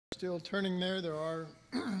still turning there are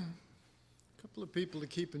a couple of people to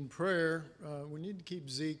keep in prayer. We need to keep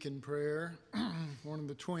Zeke in prayer, one of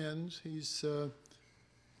the twins. He's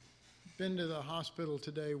been to the hospital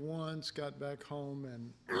today once, got back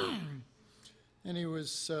home, and he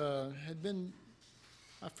was had been,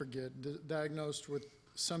 I forget, diagnosed with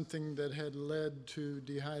something that had led to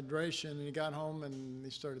dehydration, and he got home and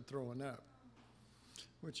he started throwing up,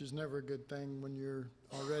 which is never a good thing when you're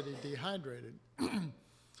already dehydrated.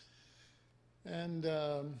 And,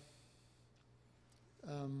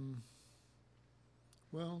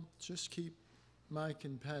 well, just keep Mike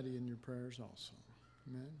and Patty in your prayers also.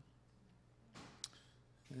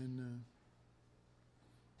 Amen.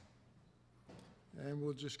 And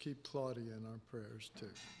we'll just keep Claudia in our prayers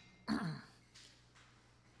too.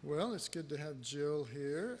 Well, it's good to have Jill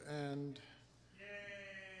here, and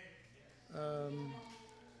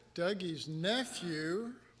Dougie's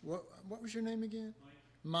nephew, what was your name again?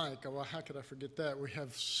 Mike. Oh, well, how could I forget that? We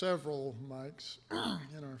have several Mikes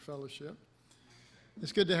in our fellowship.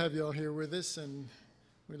 It's good to have you all here with us, and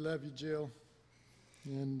we love you, Jill.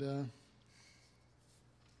 And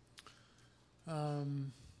all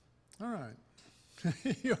right.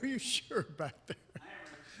 Are you sure back there?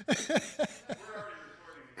 I am.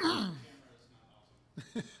 We're already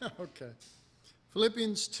recording. Okay.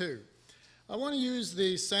 Philippians 2. I want to use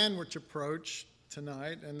the sandwich approach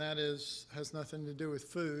tonight, and that has nothing to do with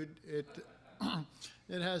food. It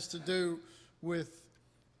has to do with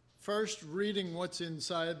first reading what's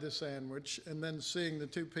inside the sandwich and then seeing the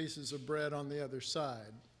two pieces of bread on the other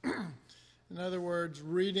side. In other words,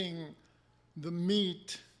 reading the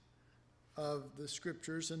meat of the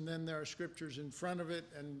scriptures, and then there are scriptures in front of it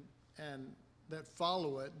and that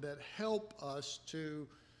follow it that help us to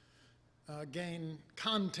gain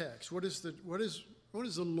context. What is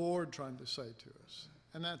the Lord trying to say to us?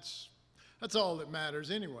 And that's all that matters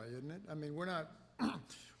anyway, isn't it? I mean, we're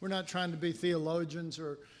not trying to be theologians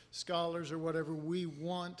or scholars or whatever. We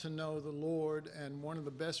want to know the Lord, and one of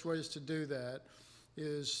the best ways to do that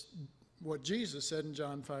is what Jesus said in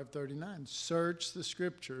John 5:39. Search the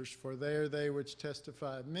scriptures, for they are they which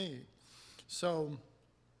testify of me. So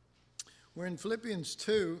we're in Philippians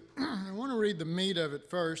 2. I want to read the meat of it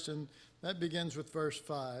first, and that begins with verse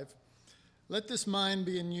 5. Let this mind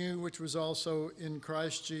be in you, which was also in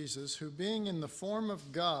Christ Jesus, who being in the form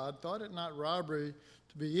of God, thought it not robbery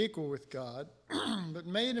to be equal with God, but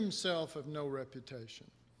made himself of no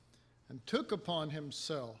reputation, and took upon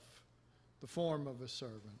himself the form of a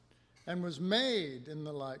servant, and was made in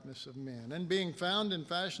the likeness of men. And being found in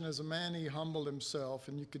fashion as a man, he humbled himself.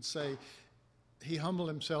 And you could say he humbled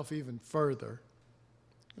himself even further.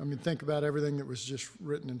 I mean, think about everything that was just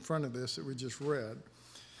written in front of this that we just read.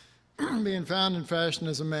 Being found in fashion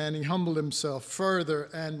as a man, he humbled himself further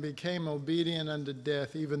and became obedient unto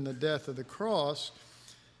death, even the death of the cross.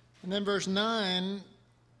 And then verse 9,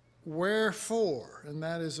 wherefore, and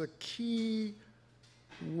that is a key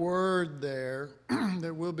word there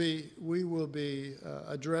that we will be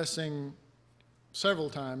addressing several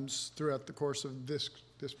times throughout the course of this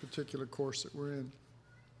particular course that we're in.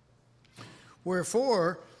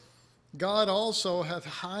 Wherefore, God also hath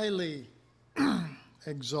highly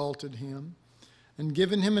exalted him, and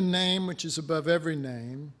given him a name which is above every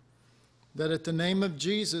name, that at the name of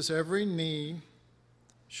Jesus every knee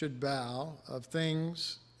should bow, of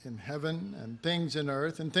things in heaven and things in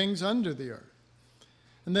earth and things under the earth,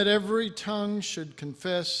 and that every tongue should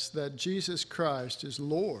confess that Jesus Christ is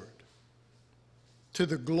Lord, to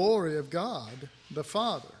the glory of God the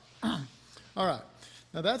Father. All right.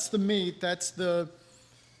 Now that's the meat. That's the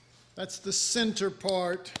center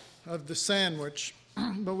part of the sandwich.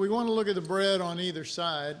 But we want to look at the bread on either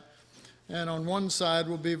side. And on one side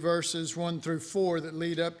will be verses 1 through 4 that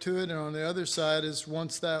lead up to it. And on the other side is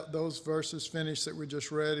once those verses finish that we just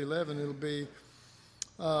read, 11, it'll be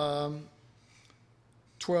 12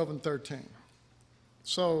 and 13.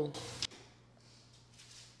 So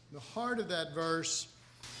the heart of that verse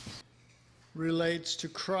relates to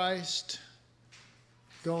Christ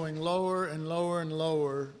going lower and lower and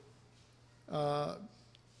lower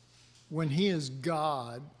when he is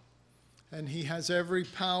God and he has every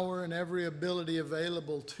power and every ability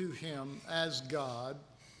available to him as God.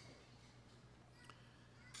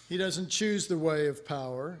 He doesn't choose the way of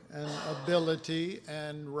power and ability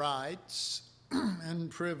and rights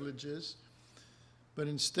and privileges, but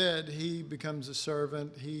instead he becomes a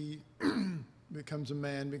servant. He becomes a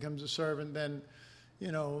man, becomes a servant, then,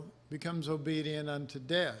 becomes obedient unto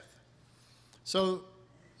death. So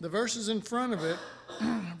the verses in front of it,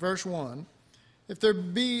 verse 1, if there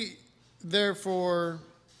be therefore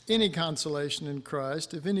any consolation in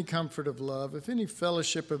Christ, if any comfort of love, if any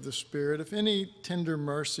fellowship of the Spirit, if any tender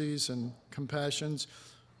mercies and compassions,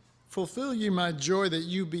 fulfill ye my joy that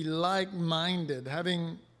you be like-minded,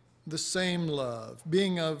 having the same love,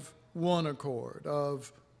 being of one accord,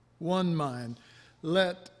 of one mind.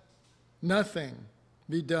 Let nothing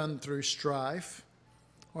be done through strife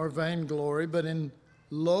or vainglory, but in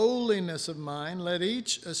lowliness of mind, let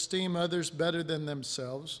each esteem others better than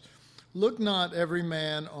themselves. Look not every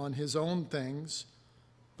man on his own things,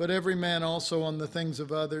 but every man also on the things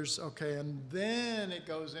of others. Okay, and then it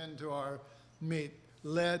goes into our meat.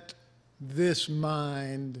 Let this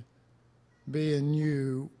mind be in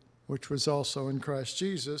you, which was also in Christ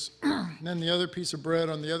Jesus. And then the other piece of bread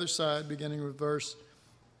on the other side, beginning with verse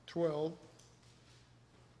 12.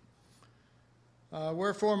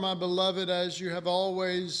 Wherefore, my beloved, as you have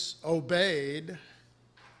always obeyed,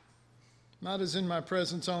 not as in my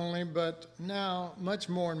presence only, but now much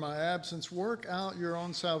more in my absence, work out your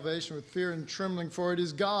own salvation with fear and trembling, for it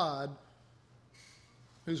is God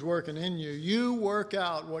who's working in you. You work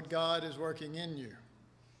out what God is working in you.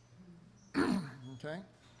 Okay?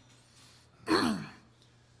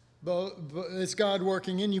 It's God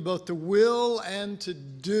working in you both to will and to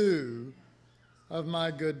do of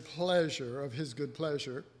my good pleasure, of his good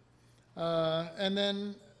pleasure. And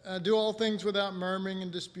then do all things without murmuring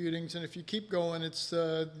and disputings. And if you keep going, it's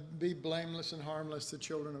be blameless and harmless, the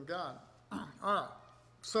children of God. All right.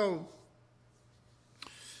 So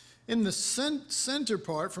in the center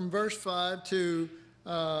part, from verse 5 to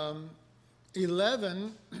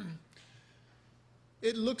 11,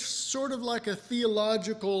 it looks sort of like a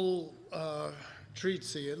theological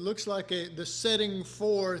treatise. It looks like the setting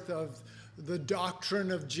forth of the doctrine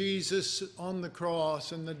of Jesus on the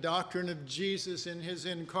cross and the doctrine of Jesus in his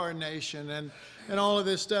incarnation and all of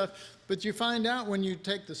this stuff. But you find out when you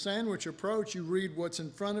take the sandwich approach, you read what's in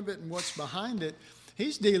front of it and what's behind it.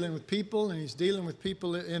 He's dealing with people, and he's dealing with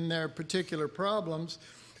people in their particular problems.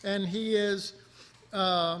 And he is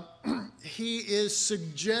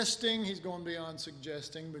suggesting, he's going beyond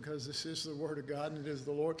suggesting because this is the Word of God and it is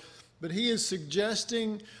the Lord, but he is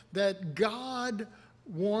suggesting that God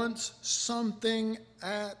wants something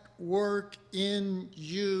at work in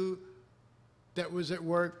you that was at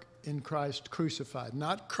work in Christ crucified.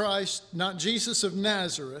 Not Christ, not Jesus of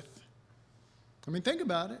Nazareth. I mean, think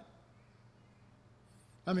about it.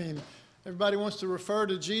 I mean, everybody wants to refer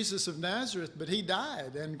to Jesus of Nazareth, but he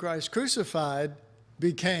died, and Christ crucified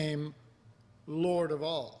became Lord of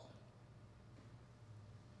all.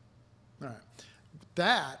 All right.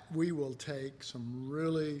 That we will take some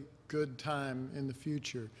really good time in the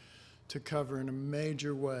future to cover in a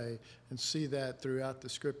major way and see that throughout the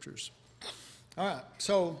scriptures. All right,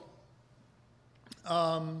 so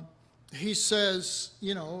he says,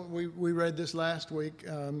 you know, we read this last week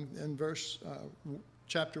in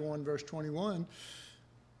chapter 1, verse 21,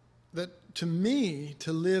 that to me,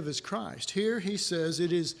 to live is Christ. Here he says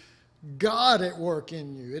it is God at work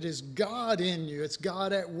in you. It is God in you. It's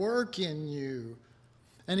God at work in you.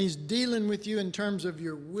 And he's dealing with you in terms of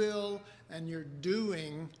your will and your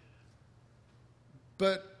doing,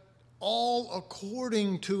 but all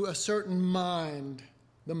according to a certain mind,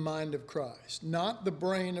 the mind of Christ. Not the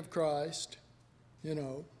brain of Christ, you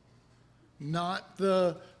know, not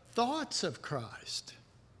the thoughts of Christ.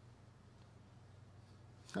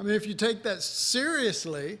 I mean, if you take that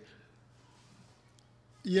seriously,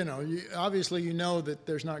 you know, obviously you know that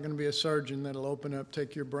there's not going to be a surgeon that'll open up,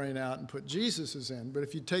 take your brain out, and put Jesus's in. But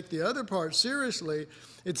if you take the other part seriously,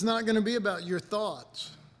 it's not going to be about your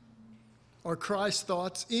thoughts or Christ's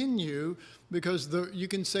thoughts in you, because you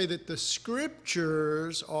can say that the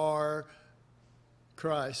scriptures are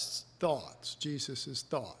Christ's thoughts, Jesus's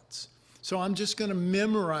thoughts. So I'm just going to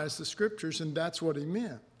memorize the scriptures, and that's what he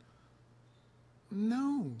meant.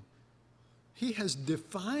 No. He has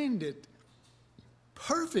defined it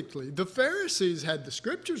perfectly. The Pharisees had the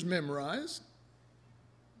scriptures memorized.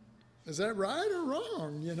 Is that right or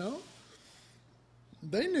wrong, you know?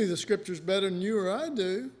 They knew the scriptures better than you or I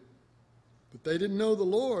do, but they didn't know the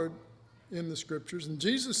Lord in the scriptures. And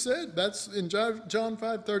Jesus said, that's in John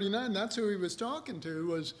 5:39, that's who he was talking to,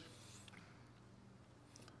 was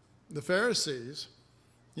the Pharisees.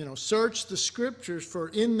 You know, search the scriptures, for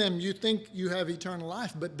in them you think you have eternal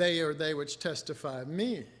life, but they are they which testify of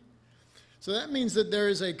me. So that means that there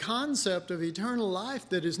is a concept of eternal life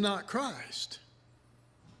that is not Christ.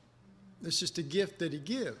 It's just a gift that he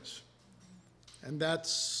gives. And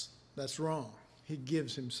that's wrong. He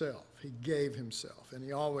gives himself. He gave himself. And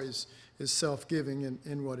he always is self-giving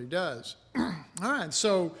in what he does. All right,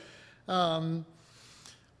 so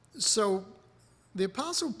the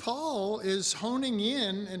Apostle Paul is honing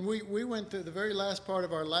in, and we went through the very last part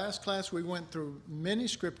of our last class, we went through many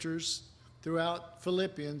scriptures throughout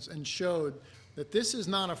Philippians and showed that this is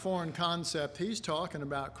not a foreign concept. He's talking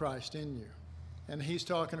about Christ in you, and he's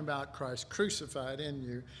talking about Christ crucified in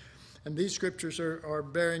you. And these scriptures are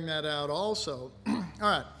bearing that out also.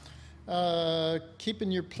 All right,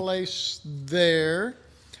 keeping your place there,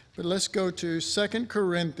 but let's go to 2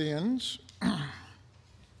 Corinthians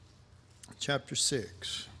chapter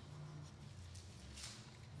 6.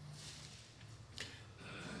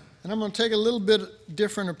 And I'm going to take a little bit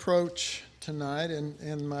different approach tonight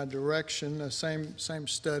in my direction, the same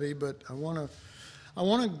study, but I want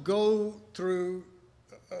to go through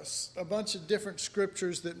a bunch of different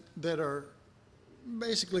scriptures that are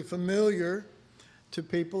basically familiar to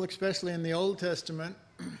people, especially in the Old Testament.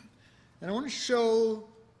 And I want to show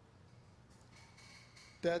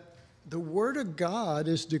that the Word of God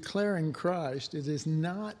is declaring Christ. It is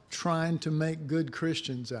not trying to make good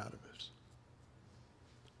Christians out of us.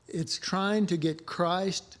 It's trying to get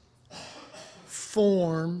Christ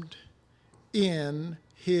formed in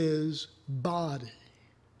his body.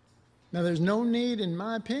 Now, there's no need, in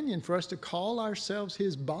my opinion, for us to call ourselves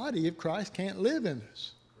his body if Christ can't live in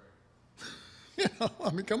us. You know, I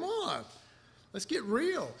mean, come on. Let's get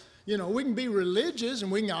real. You know, we can be religious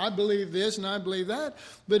and I believe this and I believe that,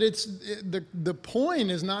 but the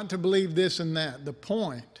point is not to believe this and that. The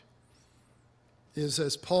point is,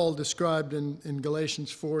 as Paul described in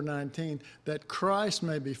Galatians 4:19, that Christ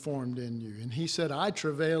may be formed in you. And he said, I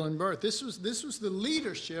travail in birth. This was the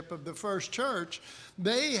leadership of the first church.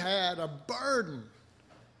 They had a burden.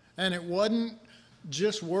 And it wasn't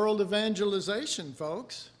just world evangelization,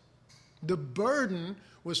 folks. The burden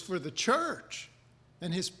was for the church.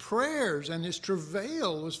 And his prayers and his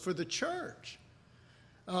travail was for the church.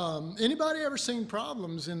 Anybody ever seen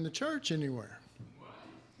problems in the church anywhere?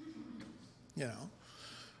 You know.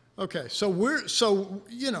 Okay,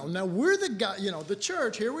 now we're the guy, the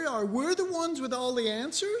church, here we are, we're the ones with all the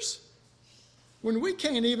answers. When we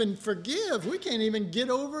can't even forgive, we can't even get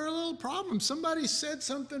over a little problem. Somebody said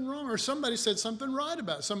something wrong, or somebody said something right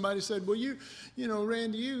about it. Somebody said, well,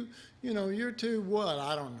 Randy, you're too what?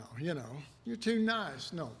 I don't know, you're too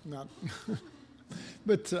nice. No, not.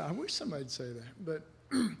 But I wish somebody'd say that. But,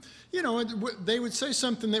 they would say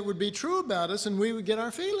something that would be true about us, and we would get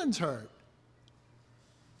our feelings hurt.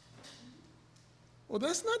 Well,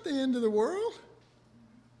 that's not the end of the world,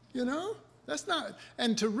 That's not,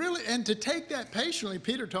 and to take that patiently,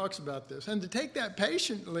 Peter talks about this, and to take that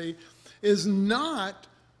patiently is not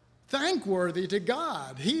thankworthy to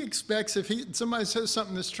God. He expects if somebody says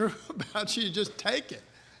something that's true about you, just take it,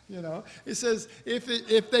 He says, if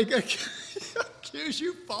they accuse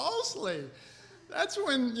you falsely, that's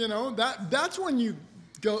when, that's when you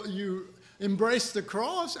embrace the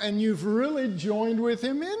cross and you've really joined with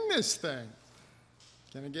him in this thing.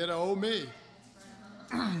 Can I get a oh me?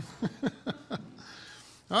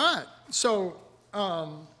 All right. So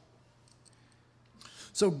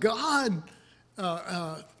God,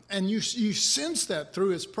 and you sense that through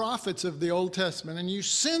his prophets of the Old Testament, and you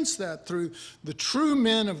sense that through the true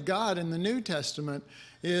men of God in the New Testament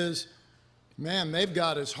is, man, they've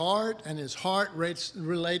got his heart, and his heart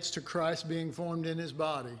relates to Christ being formed in his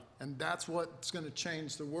body. And that's what's going to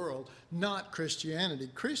change the world, not Christianity.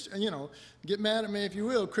 Get mad at me if you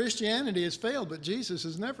will. Christianity has failed, but Jesus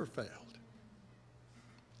has never failed.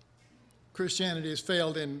 Christianity has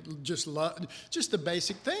failed in just the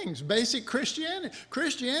basic things, basic Christianity.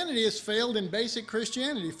 Christianity has failed in basic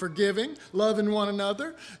Christianity, forgiving, loving one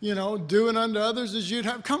another, doing unto others as you'd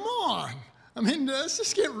have. Come on. I mean, let's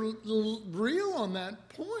just get real on that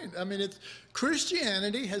point. I mean,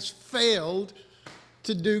 Christianity has failed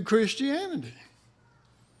to do Christianity.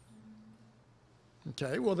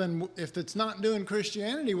 Okay, well then, if it's not doing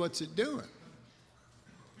Christianity, what's it doing?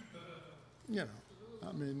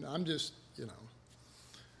 I mean, I'm just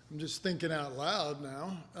thinking out loud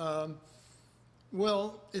now.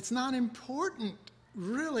 Well, it's not important,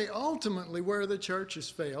 really, ultimately, where the church has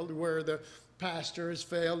failed, where the pastor has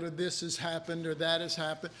failed, or this has happened, or that has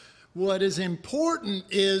happened. What is important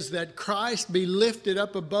is that Christ be lifted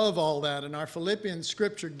up above all that, and our Philippians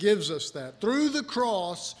scripture gives us that. Through the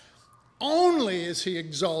cross, only is he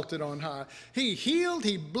exalted on high. He healed,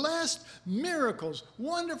 he blessed, miracles,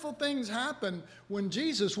 wonderful things happened when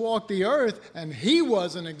Jesus walked the earth, and he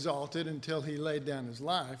wasn't exalted until he laid down his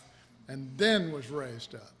life and then was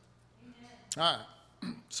raised up. All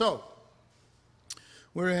right, so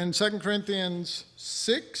we're in 2 Corinthians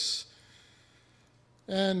 6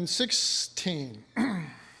 and 16.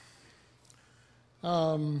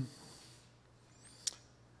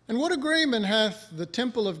 And what agreement hath the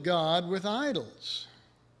temple of God with idols?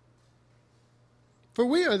 For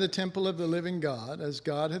we are the temple of the living God, as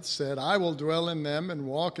God hath said, I will dwell in them and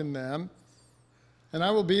walk in them, and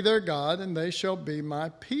I will be their God, and they shall be my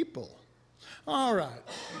people. All right,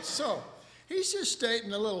 so he's just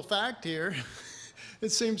stating a little fact here. It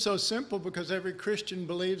seems so simple because every Christian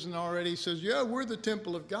believes and already says, yeah, we're the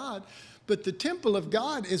temple of God. But the temple of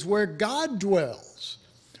God is where God dwells.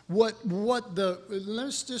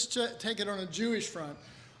 Let's just take it on a Jewish front.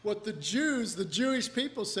 What the Jewish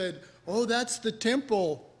people said, oh, that's the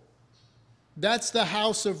temple. That's the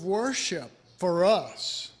house of worship for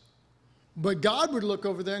us. But God would look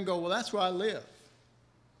over there and go, well, that's where I live.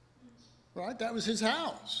 Right? That was his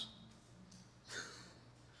house.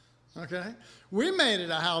 Okay? We made it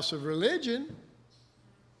a house of religion.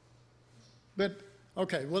 But,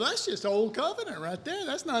 okay, well, that's just old covenant right there.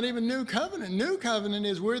 That's not even new covenant. New covenant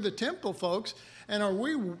is we're the temple, folks. And are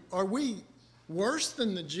we worse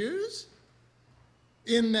than the Jews?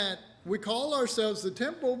 In that we call ourselves the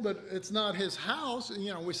temple, but it's not his house.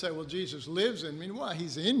 You know, we say, well, Jesus lives in me. Well,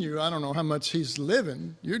 he's in you. I don't know how much he's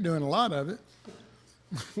living. You're doing a lot of it.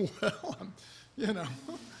 Well, you know,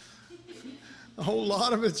 a whole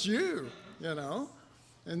lot of it's you, you know.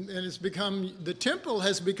 And it's become, the temple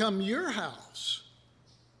has become your house.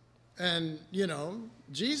 And, you know,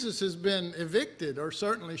 Jesus has been evicted or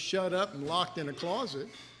certainly shut up and locked in a closet,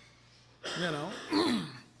 you know.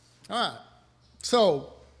 All right.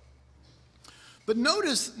 So, but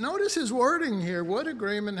notice his wording here. What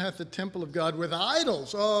agreement hath the temple of God with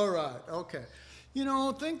idols? All right, okay. You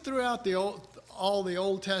know, think throughout all the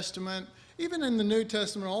Old Testament, even in the New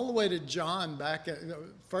Testament, all the way to John, back at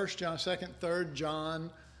 1 John, 2nd, 3rd John.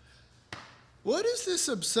 What is this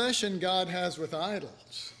obsession God has with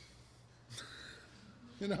idols?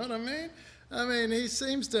 You know what I mean? I mean, he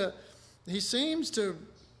seems to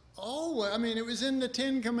always, I mean, it was in the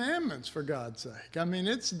Ten Commandments, for God's sake. I mean,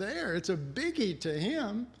 it's there. It's a biggie to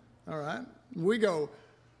him, all right? We go,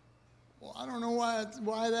 well, I don't know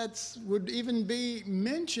why that would even be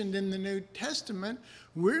mentioned in the New Testament.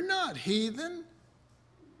 We're not heathen.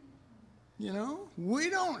 You know,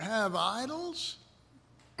 we don't have idols.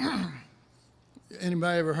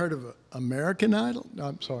 Anybody ever heard of American Idol? No,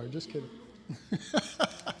 I'm sorry, just kidding.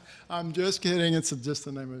 I'm just kidding. It's just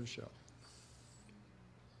the name of the show.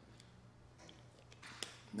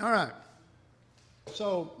 All right.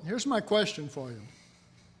 So here's my question for you.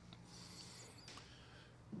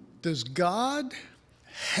 Does God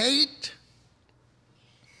hate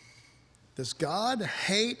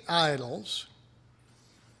idols,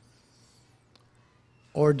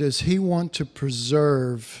 or does he want to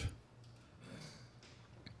preserve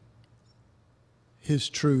his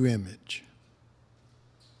true image?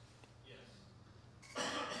 Yes.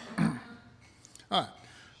 All right.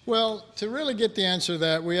 Well, to really get the answer to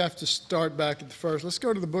that, we have to start back at the first. Let's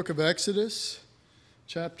go to the book of Exodus,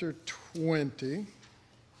 chapter 20.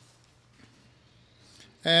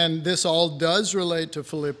 And this all does relate to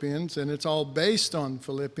Philippians, and it's all based on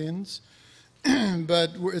Philippians.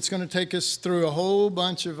 But it's going to take us through a whole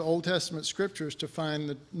bunch of Old Testament scriptures to find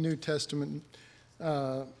the New Testament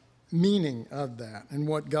meaning of that and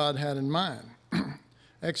what God had in mind.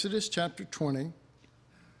 Exodus chapter 20.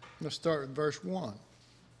 Let's start with verse 1.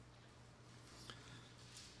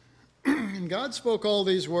 And God spoke all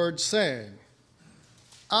these words, saying,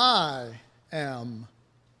 I am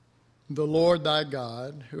the Lord thy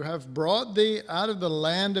God, who have brought thee out of the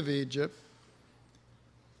land of Egypt,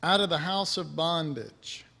 out of the house of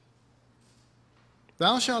bondage.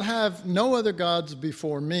 Thou shalt have no other gods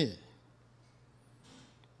before me.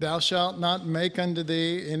 Thou shalt not make unto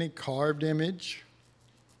thee any carved image,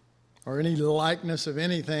 or any likeness of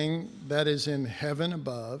anything that is in heaven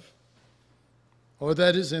above, or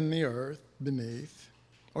that is in the earth beneath,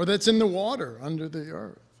 or that's in the water under the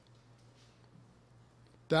earth.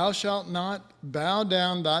 Thou shalt not bow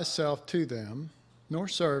down thyself to them, nor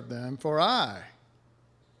serve them, for I,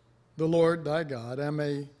 the Lord thy God, am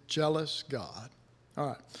a jealous God. All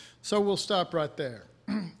right, so we'll stop right there.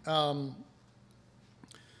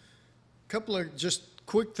 Couple of just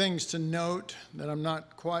quick things to note that I'm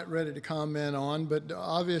not quite ready to comment on, but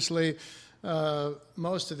obviously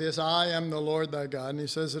most of this, I am the Lord thy God, and he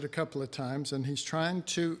says it a couple of times, and he's trying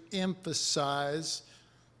to emphasize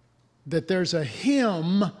that there's a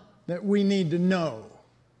him that we need to know.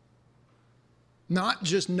 Not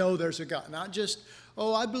just know there's a God, not just,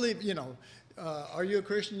 oh, I believe, you know, are you a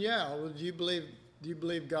Christian? Yeah. Well, do you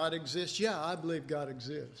believe God exists? Yeah, I believe God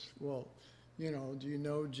exists. Well, you know, do you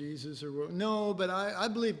know Jesus? Or no, but I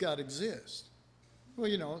believe God exists. Well,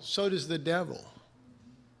 you know, so does the devil.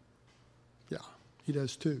 Yeah, he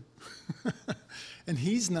does too. And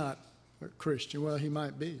he's not a Christian. Well, he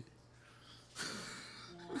might be.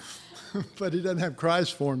 But he doesn't have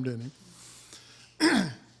Christ formed in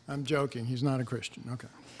him. I'm joking. He's not a Christian. Okay.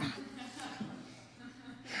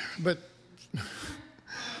 But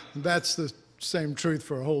that's the same truth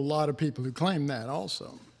for a whole lot of people who claim that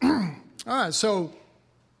also. All right, so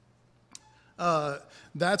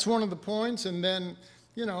that's one of the points. And then,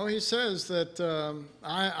 you know, he says that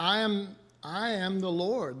I am the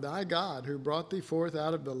Lord, thy God, who brought thee forth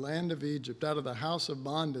out of the land of Egypt, out of the house of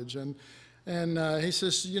bondage. And he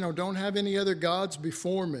says, you know, don't have any other gods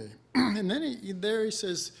before me. And then he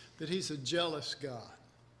says that he's a jealous God.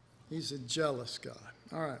 He's a jealous God.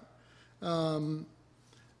 All right.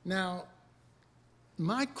 Now,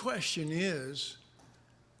 my question is,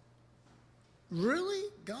 really,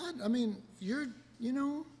 God? I mean, you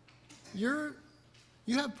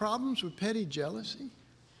have problems with petty jealousy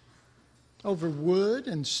over wood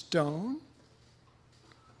and stone?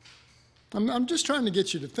 I'm just trying to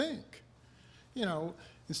get you to think. You know,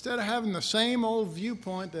 instead of having the same old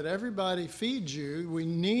viewpoint that everybody feeds you, we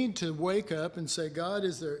need to wake up and say, God,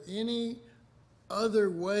 is there any other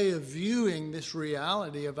way of viewing this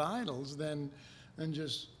reality of idols than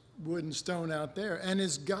just wood and stone out there? And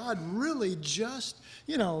is God really just,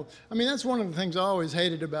 you know, I mean, that's one of the things I always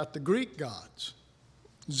hated about the Greek gods,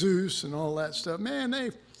 Zeus and all that stuff. Man,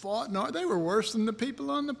 they fought, no, they were worse than the people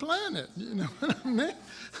on the planet, you know what I mean?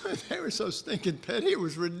 They were so stinking petty, it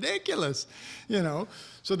was ridiculous, you know.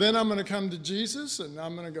 So then I'm going to come to Jesus, and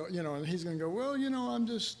I'm going to go, you know, and he's going to go, well, you know, I'm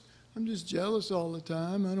just jealous all the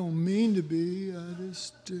time. I don't mean to be. I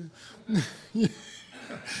just, you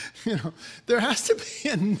know, there has to be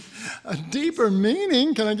a deeper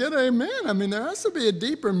meaning. Can I get an amen? I mean, there has to be a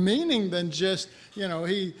deeper meaning than just, you know,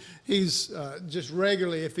 he's just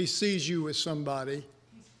regularly, if he sees you with somebody,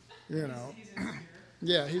 you know. He's insecure.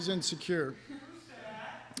 Yeah, he's insecure.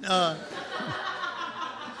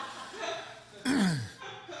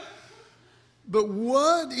 But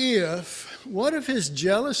what if his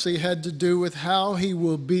jealousy had to do with how he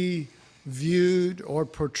will be viewed or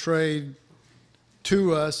portrayed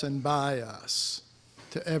to us and by us,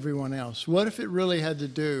 to everyone else? What if it really had to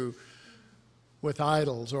do with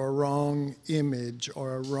idols or a wrong image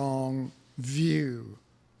or a wrong view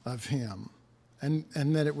of him? And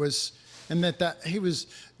that it was, and that he was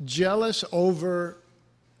jealous over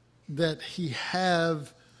that he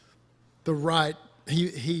have the right,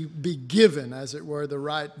 he be given, as it were, the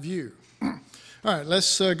right view. All right,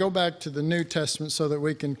 let's go back to the New Testament so that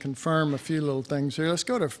we can confirm a few little things here. Let's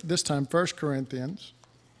go to, this time, 1 Corinthians.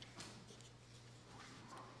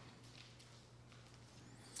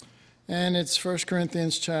 And it's 1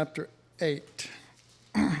 Corinthians chapter 8.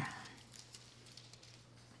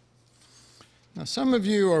 Now, some of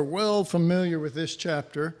you are well familiar with this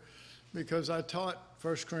chapter because I taught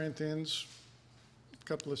 1 Corinthians a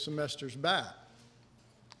couple of semesters back.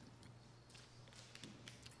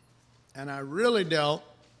 And I really dealt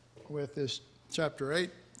with this chapter 8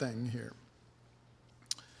 thing here.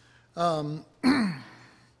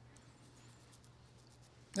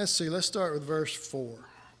 Let's see, let's start with verse 4.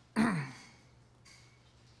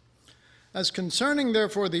 As concerning,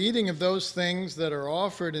 therefore, the eating of those things that are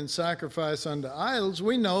offered in sacrifice unto idols,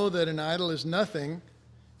 we know that an idol is nothing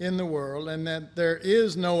in the world, and that there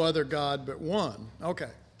is no other God but one.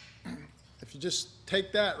 Okay, if you just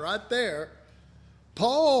take that right there,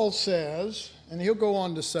 Paul says, and he'll go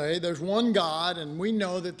on to say, there's one God, and we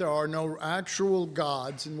know that there are no actual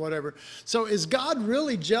gods and whatever. So is God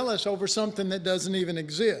really jealous over something that doesn't even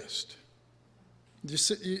exist? You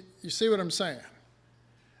see what I'm saying?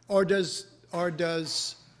 Or does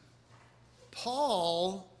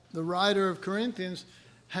Paul, the writer of Corinthians,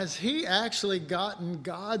 has he actually gotten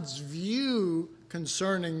God's view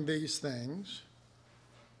concerning these things,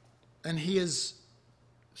 and he is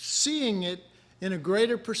seeing it in a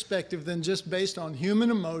greater perspective than just based on human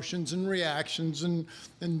emotions and reactions and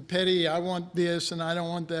petty, I want this and I don't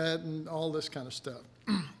want that and all this kind of stuff.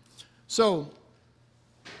 So,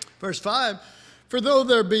 verse 5, for though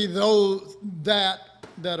there be those that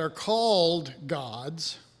are called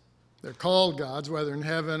gods, they're called gods, whether in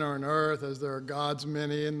heaven or in earth, as there are gods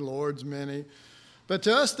many and lords many. But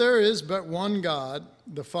to us there is but one God,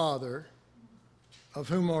 the Father, of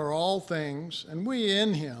whom are all things, and we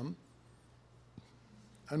in him,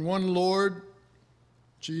 and one Lord,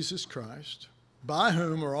 Jesus Christ, by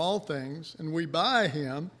whom are all things, and we by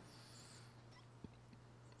him.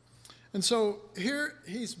 And so here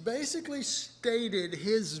he's basically stated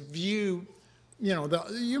his view. You know,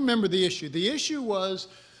 you remember the issue. The issue was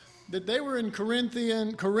that they were in Corinth,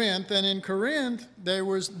 and in Corinth there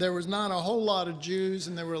was not a whole lot of Jews,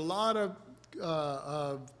 and there were a lot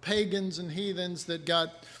of pagans and heathens that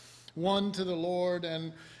got won to the Lord,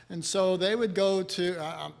 and so they would go to,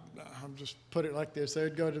 I'll just put it like this, they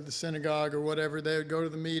would go to the synagogue or whatever, they would go to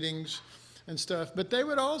the meetings and stuff, but they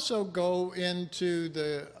would also go into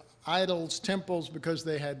the idols' temples because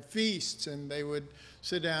they had feasts, and they would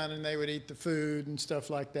sit down and they would eat the food and stuff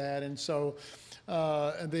like that, and so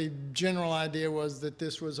the general idea was that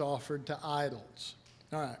this was offered to idols.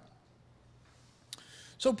 All right.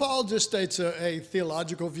 So Paul just states a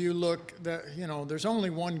theological view. Look, that, there's only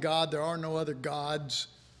one God. There are no other gods.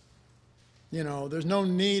 There's no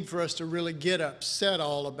need for us to really get upset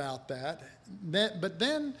all about that. But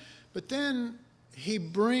then he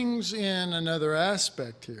brings in another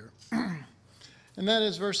aspect here. And that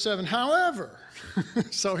is verse 7. However,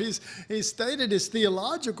 so he's stated his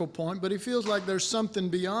theological point, but he feels like there's something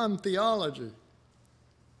beyond theology.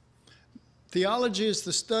 Theology is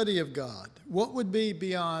the study of God. What would be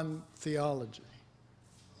beyond theology?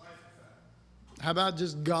 How about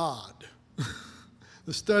just God?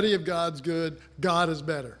 The study of God's good. God is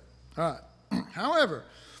better. All right. However,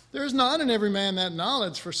 there is not in every man that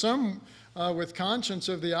knowledge. For some with conscience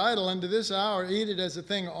of the idol, unto this hour eat it as a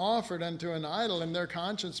thing offered unto an idol, and their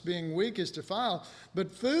conscience being weak is defiled.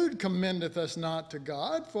 But food commendeth us not to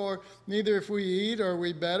God, for neither if we eat are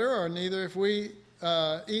we better, or neither if we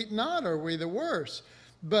eat not are we the worse.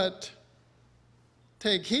 But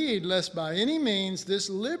take heed, lest by any means this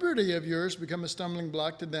liberty of yours become a stumbling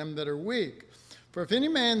block to them that are weak. For if any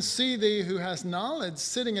man see thee who has knowledge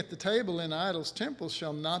sitting at the table in idols' temples,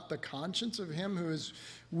 shall not the conscience of him who is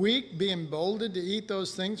weak be emboldened to eat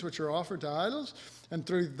those things which are offered to idols? And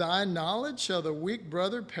through thy knowledge shall the weak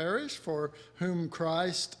brother perish for whom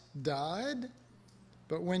Christ died?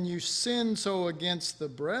 But when you sin so against the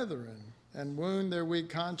brethren and wound their weak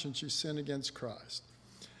conscience, you sin against Christ.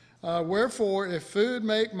 Wherefore, if food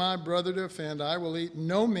make my brother to offend, I will eat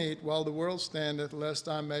no meat while the world standeth, lest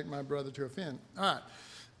I make my brother to offend. All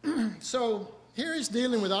right. So here he's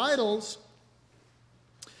dealing with idols.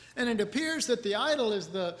 And it appears that the idol is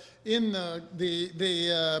in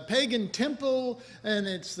the pagan temple, and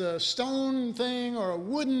it's the stone thing or a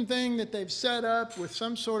wooden thing that they've set up with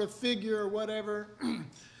some sort of figure or whatever.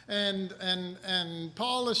 And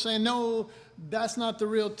Paul is saying, no, that's not the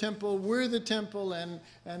real temple. We're the temple, and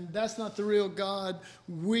that's not the real God.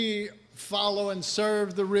 We follow and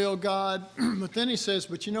serve the real God. But then he says,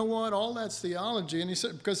 but you know what? All that's theology. And he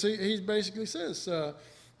said, because he basically says, it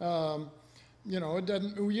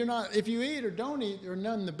doesn't. You're not. If you eat or don't eat, you're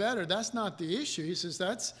none the better. That's not the issue. He says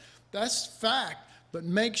that's fact. But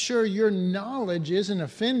make sure your knowledge isn't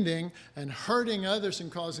offending and hurting others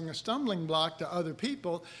and causing a stumbling block to other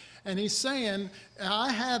people. And he's saying,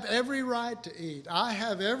 I have every right to eat. I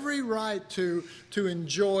have every right to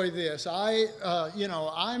enjoy this.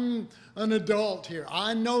 I'm an adult here.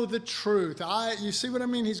 I know the truth. You see what I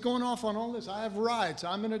mean? He's going off on all this. I have rights.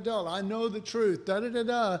 I'm an adult. I know the truth.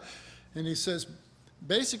 Da-da-da-da. And he says,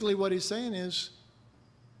 basically what he's saying is,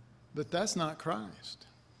 but that's not Christ.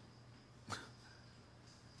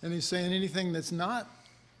 And he's saying anything that's not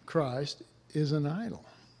Christ is an idol.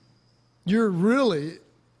 You're really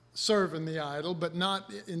serving the idol, but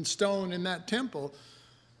not in stone in that temple.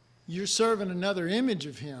 You're serving another image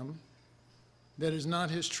of him that is not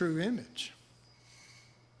his true image.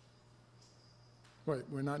 Wait,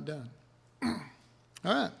 we're not done. All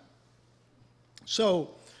right. So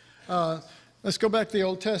let's go back to the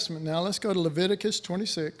Old Testament now. Let's go to Leviticus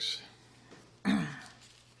 26.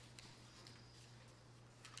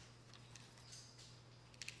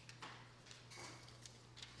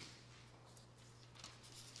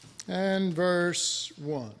 And verse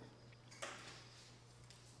 1.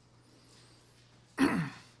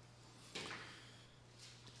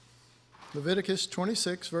 Leviticus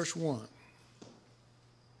 26, verse 1.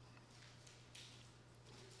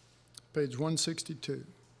 Page 162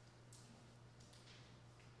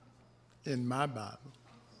 in my Bible.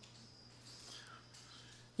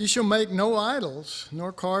 You shall make no idols,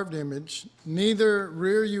 nor carved image, neither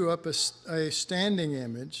rear you up a standing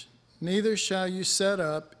image, neither shall you set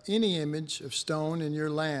up any image of stone in your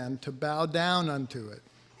land to bow down unto it,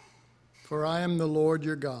 for I am the Lord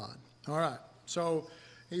your God. All right, so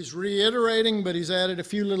he's reiterating, but he's added a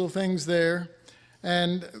few little things there.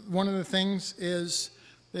 And one of the things is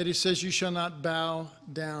that he says you shall not bow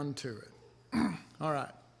down to it. All right.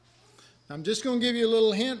 I'm just going to give you a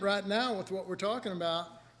little hint right now with what we're talking about.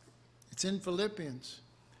 It's in Philippians.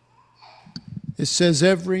 It says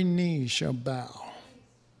every knee shall bow.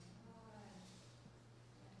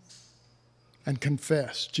 and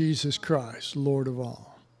confess Jesus Christ, Lord of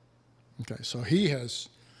all. Okay, so he has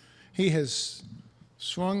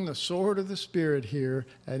swung the sword of the Spirit here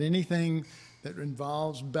at anything that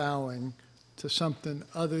involves bowing to something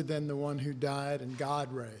other than the one who died and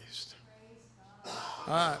God raised. All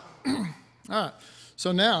right. All right.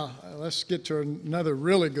 So now let's get to another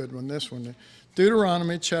really good one, this one.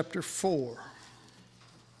 Deuteronomy chapter 4.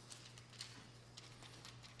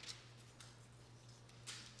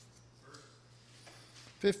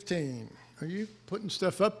 $15. Are you putting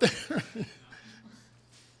stuff up there?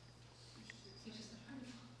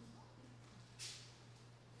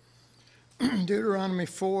 Deuteronomy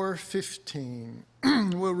 4:15.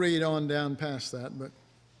 We'll read on down past that, but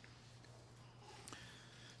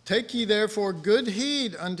take ye therefore good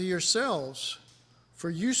heed unto yourselves, for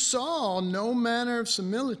you saw no manner of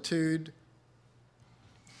similitude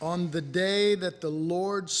on the day that the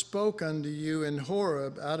Lord spoke unto you in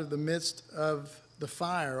Horeb out of the midst of the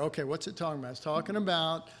fire. Okay, what's it talking about? It's talking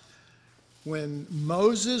about when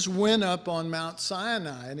Moses went up on Mount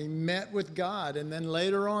Sinai and he met with God, and then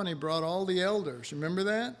later on he brought all the elders. Remember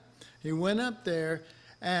that? He went up there,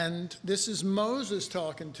 and this is Moses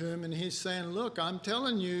talking to him, and he's saying, look, I'm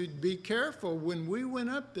telling you, be careful. When we went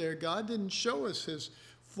up there, God didn't show us his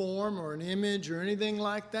form or an image or anything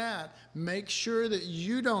like that. Make sure that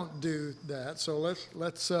you don't do that. So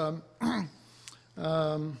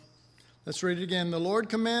let's read it again. The Lord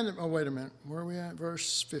commanded, oh, wait a minute. Where are we at?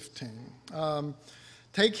 Verse 15.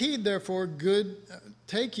 Take ye therefore good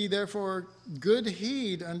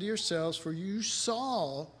heed unto yourselves, for you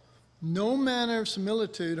saw no manner of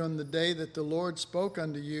similitude on the day that the Lord spoke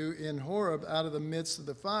unto you in Horeb out of the midst of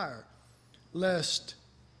the fire, lest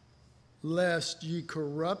ye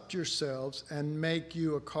corrupt yourselves and make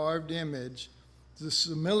you a carved image, the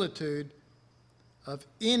similitude of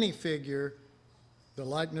any figure, the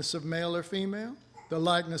likeness of male or female, the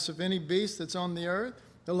likeness of any beast that's on the earth,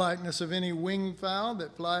 the likeness of any winged fowl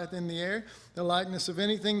that flieth in the air, the likeness of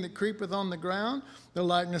anything that creepeth on the ground, the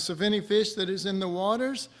likeness of any fish that is in the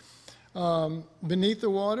waters, beneath the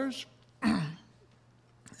waters,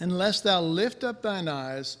 unless thou lift up thine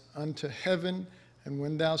eyes unto heaven, and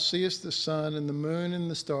when thou seest the sun and the moon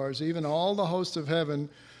and the stars, even all the hosts of heaven,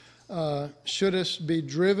 shouldest be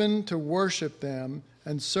driven to worship them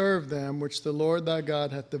and serve them, which the Lord thy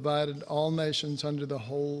God hath divided all nations under the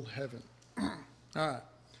whole heaven. All right.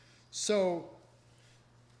 So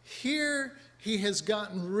here he has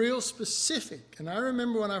gotten real specific. And I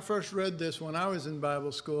remember when I first read this when I was in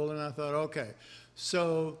Bible school, and I thought, okay,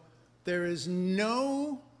 so there is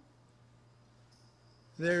no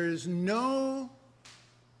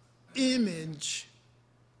image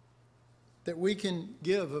that we can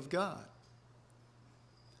give of God.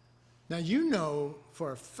 Now, you know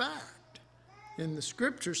for a fact in the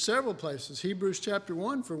scripture, several places, Hebrews chapter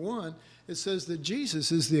 1 for one, it says that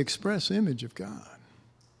Jesus is the express image of God.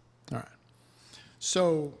 All right.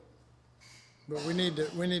 So, but we need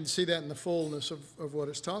to see that in the fullness of what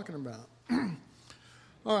it's talking about.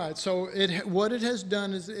 All right. So what it has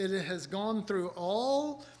done is it has gone through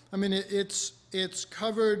all. I mean, it's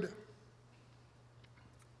covered.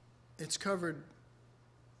 It's covered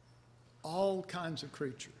all kinds of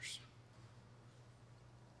creatures.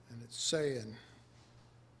 And it's saying,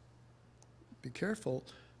 be careful,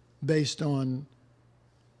 based on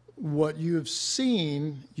what you have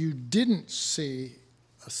seen, you didn't see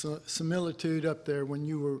a similitude up there when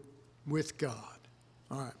you were with God.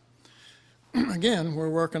 All right. Again, we're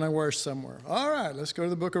working our way somewhere. All right, let's go to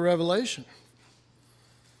the book of Revelation.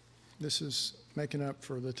 This is making up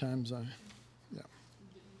for the times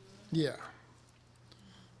yeah.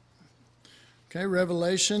 Okay,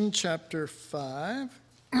 Revelation chapter 5.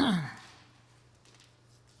 All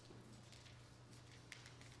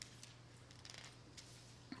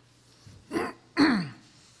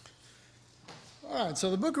right, so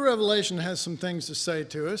the book of Revelation has some things to say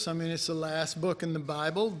to us. I mean, it's the last book in the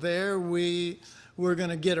Bible. There we're going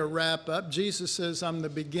to get a wrap up. Jesus says, I'm the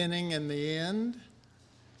beginning and the end.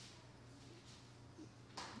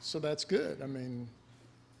 So that's good. I mean,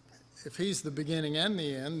 if he's the beginning and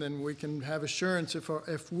the end, then we can have assurance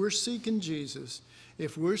if we're seeking Jesus,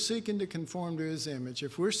 if we're seeking to conform to his image,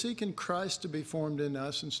 if we're seeking Christ to be formed in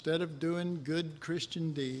us instead of doing good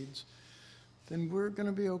Christian deeds, then we're going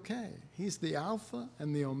to be okay. He's the Alpha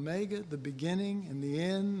and the Omega, the beginning and the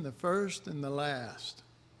end, the first and the last.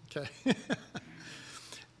 Okay?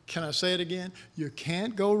 Can I say it again? You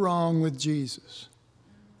can't go wrong with Jesus.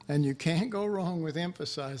 And you can't go wrong with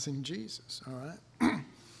emphasizing Jesus. All right?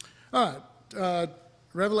 All right.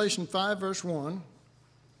 Revelation 5, verse 1.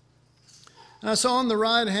 And I saw on the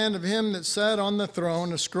right hand of him that sat on the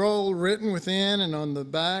throne a scroll written within and on the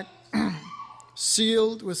back,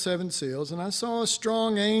 sealed with 7 seals. And I saw a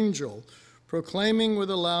strong angel proclaiming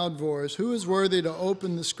with a loud voice, "Who is worthy to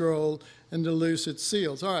open the scroll and to loose its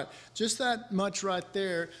seals?" All right, just that much right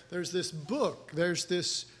there. There's this book, there's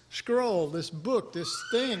this scroll, this book, this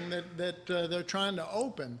thing that they're trying to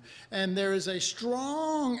open. And there is a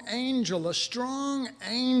strong angel,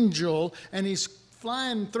 and he's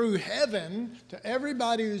flying through heaven to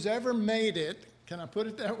everybody who's ever made it. Can I put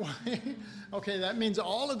it that way? Okay, that means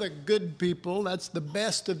all of the good people. That's the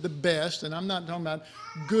best of the best. And I'm not talking about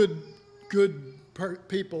good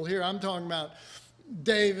people here. I'm talking about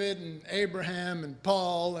David and Abraham and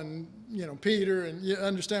Paul and, Peter, and you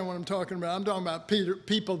understand what I'm talking about. I'm talking about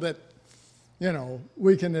people that,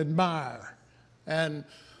 we can admire. And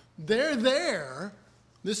they're there.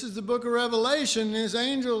 This is the book of Revelation. This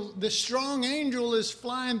strong angel is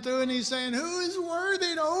flying through, and he's saying, "Who is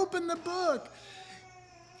worthy to open the book?"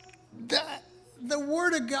 The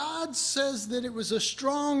Word of God says that it was a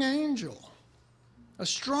strong angel. A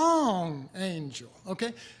strong angel,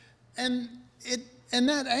 okay? And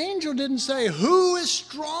that angel didn't say, "Who is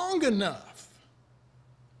strong enough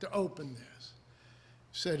to open this?"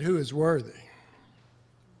 He said, "Who is worthy?"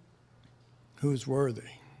 Who is worthy?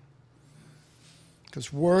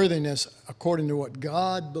 Because worthiness, according to what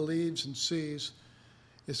God believes and sees,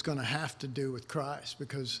 is going to have to do with Christ.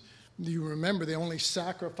 Because you remember the only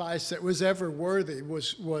sacrifice that was ever worthy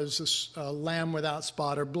was a lamb without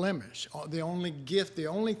spot or blemish. The only gift, the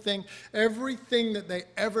only thing, everything that they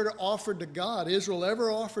ever offered to God, Israel ever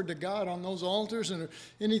offered to God on those altars and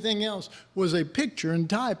anything else, was a picture and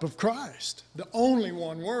type of Christ, the only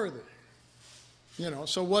one worthy.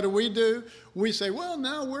 So what do? We say, well,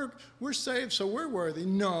 now we're saved, so we're worthy.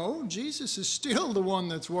 No, Jesus is still the one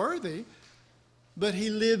that's worthy, but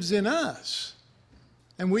he lives in us.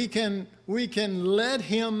 And we can let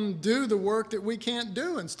him do the work that we can't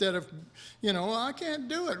do instead of, I can't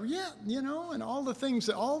do it. Yeah, and all the things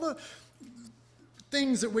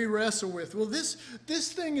that we wrestle with. Well, this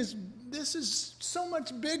is so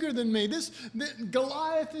much bigger than me.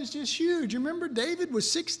 Goliath is just huge. Remember, David was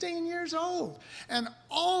 16 years old. And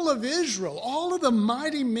all of Israel, all of the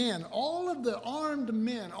mighty men, all of the armed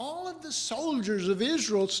men, all of the soldiers of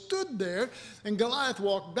Israel stood there. And Goliath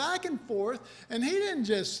walked back and forth. And he didn't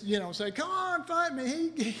just, say, "Come on, fight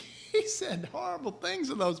me." He said horrible things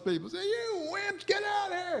to those people. He said, "You wimps, get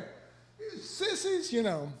out of here. You sissies."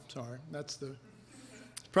 Sorry, that's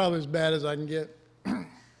probably as bad as I can get.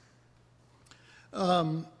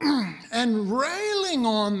 And railing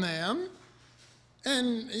on them.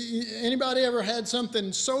 And anybody ever had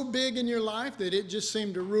something so big in your life that it just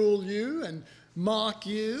seemed to rule you and mock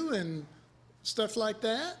you and stuff like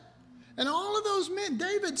that? And all of those men,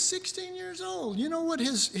 David's 16 years old. You know what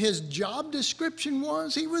his job description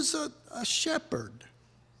was? He was a shepherd.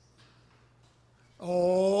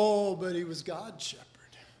 Oh, but he was God's shepherd.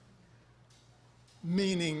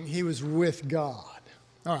 Meaning he was with God.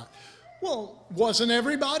 All right. Well, wasn't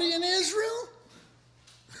everybody in Israel?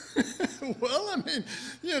 Well, I mean,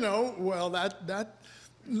 that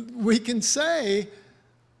we can say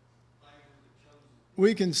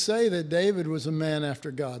that David was a man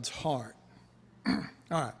after God's heart. All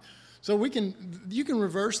right. So you can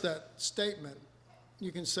reverse that statement.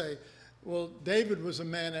 You can say, well, David was a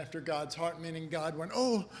man after God's heart, meaning God went,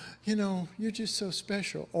 "Oh, you're just so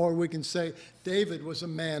special." Or we can say, David was a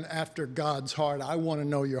man after God's heart. I want to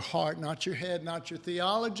know your heart, not your head, not your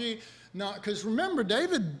theology. Because remember,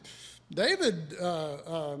 David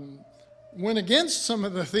went against some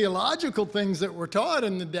of the theological things that were taught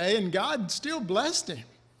in the day, and God still blessed him.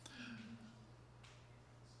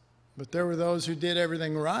 But there were those who did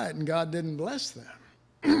everything right, and God didn't bless them.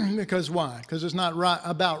 Because why? Because it's not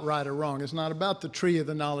about right or wrong. It's not about the tree of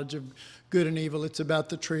the knowledge of good and evil. It's about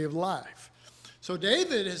the tree of life. So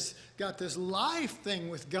David has got this life thing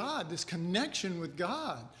with God, this connection with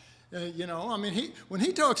God. When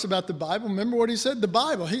he talks about the Bible, remember what he said? The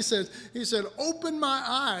Bible, he said, "Open my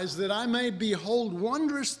eyes that I may behold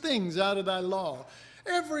wondrous things out of thy law."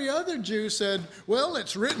 Every other Jew said, "Well,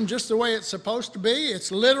 it's written just the way it's supposed to be.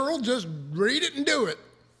 It's literal. Just read it and do it."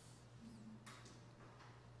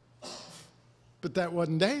 But that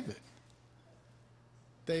wasn't David.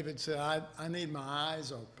 David said, I need my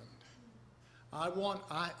eyes opened.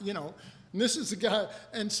 This is the guy,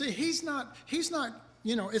 and see, he's not, it's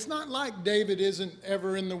not like David isn't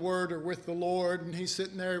ever in the Word or with the Lord, and he's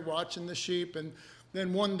sitting there watching the sheep and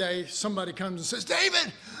Then one day somebody comes and says,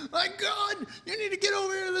 David, my God, you need to get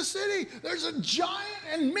over here to the city. There's a giant,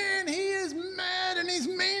 and man, he is mad, and he's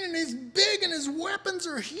mean, and he's big, and his weapons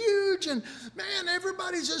are huge, and man,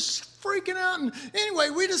 everybody's just freaking out. And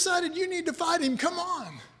anyway, we decided you need to fight him. Come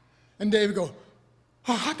on. And David goes,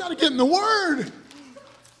 oh, I got to get in the Word.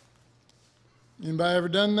 Anybody ever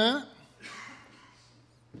done that?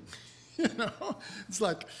 You know, it's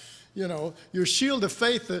like, you know, your shield of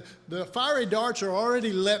faith, the fiery darts are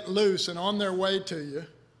already let loose and on their way to you.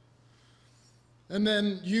 And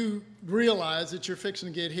then you realize that you're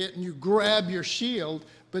fixing to get hit and you grab your shield.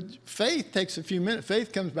 But faith takes a few minutes.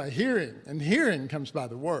 Faith comes by hearing, and hearing comes by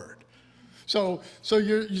the Word. So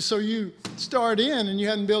you start in and you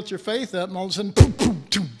hadn't built your faith up, and all of a sudden, boom, boom,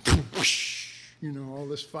 boom, boom, whoosh, you know, all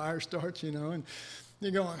this fire starts, you know, and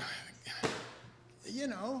you're going, you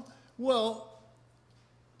know, well,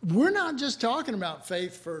 we're not just talking about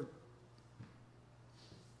faith for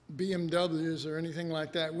BMWs or anything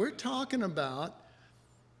like that. We're talking about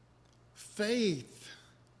faith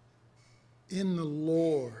in the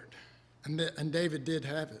Lord. And David did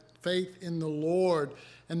have it. Faith in the Lord.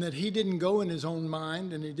 And that he didn't go in his own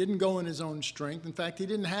mind and he didn't go in his own strength. In fact, he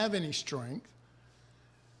didn't have any strength.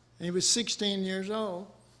 And he was 16 years old.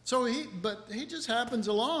 But he just happens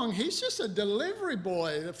along. He's just a delivery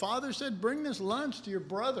boy. The father said, bring this lunch to your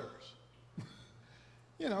brothers.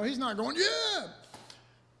 You know, he's not going, yeah.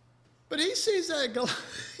 But he sees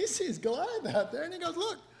Goliath out there, and he goes,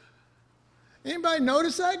 look, anybody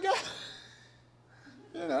notice that guy?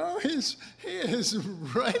 You know, he is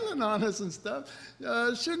railing on us and stuff.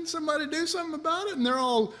 Shouldn't somebody do something about it? And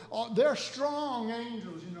they're strong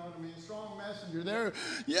angels, you know what I mean? Strong messenger.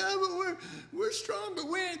 Yeah, but we're strong, but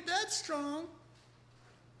we ain't that strong.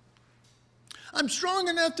 I'm strong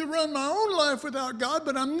enough to run my own life without God,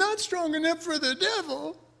 but I'm not strong enough for the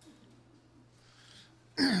devil.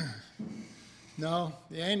 No,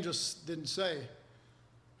 the angels didn't say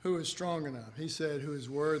who is strong enough. He said who is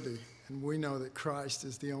worthy. And we know that Christ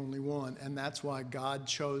is the only one. And that's why God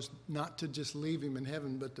chose not to just leave him in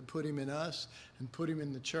heaven, but to put him in us and put him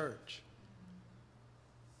in the church.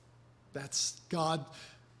 That's God.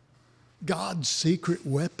 God's secret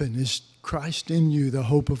weapon is Christ in you, the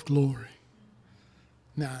hope of glory.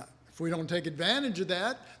 Now, if we don't take advantage of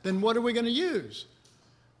that, then what are we going to use?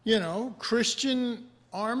 You know, Christian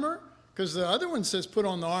armor? Because the other one says put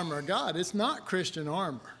on the armor of God. It's not Christian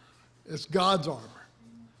armor. It's God's armor.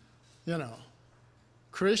 You know,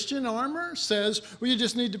 Christian armor says, well, you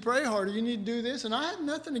just need to pray harder. You need to do this. And I have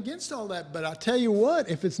nothing against all that. But I tell you what,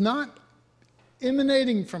 if it's not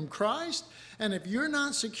emanating from Christ, and if you're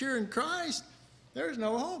not secure in Christ, there's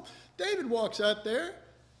no hope. David walks out there,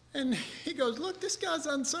 and he goes, look, this guy's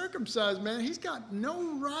uncircumcised, man. He's got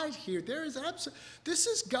no right here. This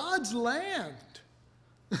is God's land.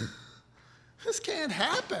 This can't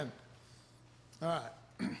happen. All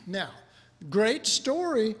right. Now, great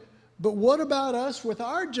story. But what about us with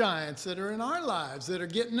our giants that are in our lives, that are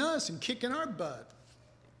getting us and kicking our butt?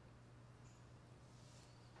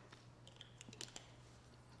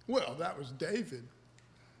 Well, that was David.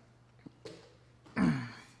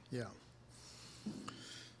 Yeah.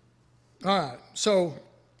 All right, so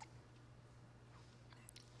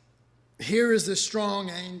here is this strong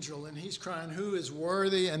angel, and he's crying, who is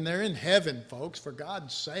worthy? And they're in heaven, folks, for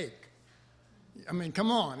God's sake. I mean, come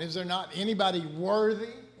on, is there not anybody worthy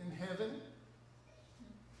in heaven?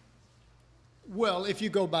 Well, if you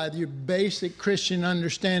go by your basic Christian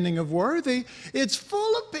understanding of worthy, it's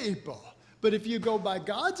full of people. But if you go by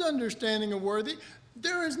God's understanding of worthy,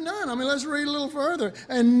 there is none. I mean, let's read a little further.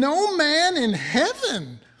 And no man in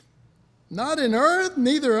heaven, not in earth,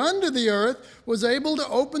 neither under the earth, was able to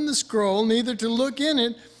open the scroll, neither to look in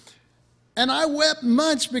it. And I wept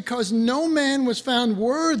much because no man was found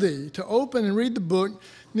worthy to open and read the book,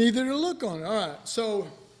 neither to look on it. All right, so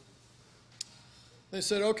they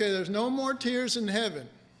said, okay, there's no more tears in heaven.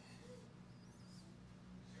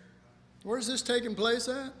 Where's this taking place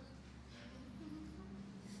at?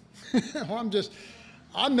 Well,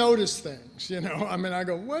 I notice things, you know. I mean, I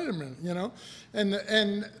go, wait a minute, you know.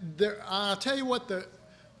 And I'll tell you what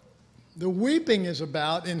the weeping is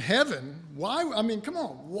about in heaven. Why? I mean, come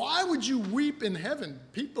on. Why would you weep in heaven?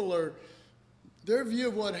 Their view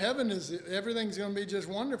of what heaven is, everything's going to be just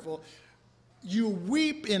wonderful. You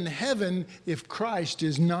weep in heaven if Christ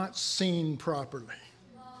is not seen properly.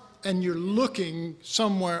 And you're looking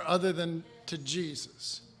somewhere other than to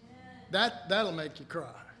Jesus. That'll make you cry,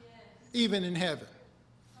 even in heaven.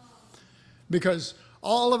 Because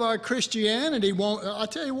all of our Christianity won't, I'll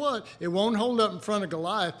tell you what, it won't hold up in front of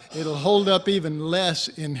Goliath. It'll hold up even less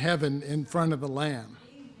in heaven in front of the Lamb.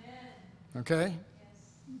 Okay?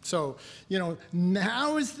 So, you know,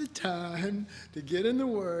 now is the time to get in the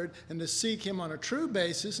Word and to seek Him on a true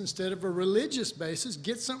basis instead of a religious basis.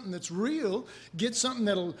 Get something that's real. Get something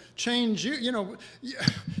that'll change you. You know,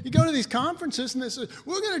 you go to these conferences and they say,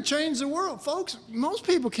 we're going to change the world. Folks, most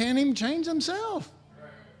people can't even change themselves.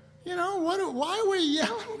 You know, why are we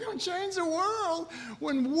yelling we're going to change the world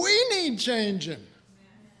when we need changing?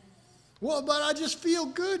 Well, but I just feel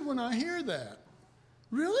good when I hear that.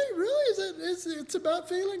 Really? Really? It's about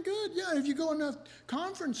feeling good? Yeah, if you go enough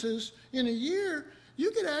conferences in a year,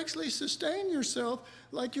 you could actually sustain yourself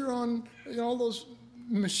like you're on, you know, all those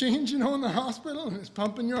machines, you know, in the hospital, and it's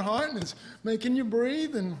pumping your heart and it's making you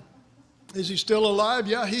breathe. And is he still alive?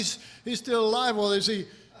 Yeah, he's still alive. Well,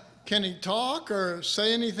 can he talk or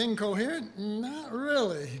say anything coherent? Not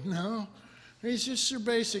really, no. He's just your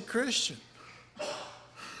basic Christian.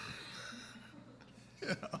 You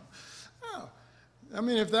know? I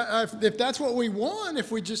mean, if that's what we want,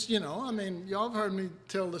 if we just, you know, I mean, y'all have heard me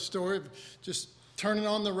tell the story of just turning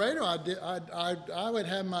on the radio. I would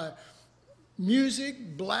have my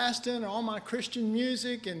music blasting, all my Christian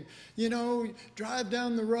music, and, you know, drive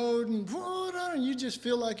down the road, and you just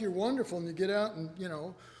feel like you're wonderful, and you get out and, you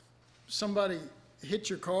know, somebody hit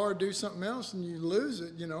your car or do something else, and you lose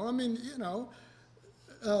it, you know. I mean, you know,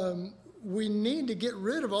 we need to get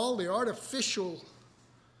rid of all the artificial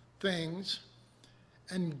things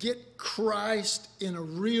and get Christ in a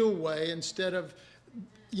real way instead of,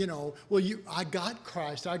 you know, well, I got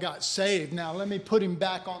Christ, I got saved. Now let me put him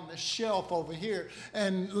back on the shelf over here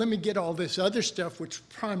and let me get all this other stuff which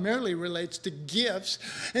primarily relates to gifts,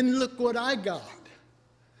 and look what I got.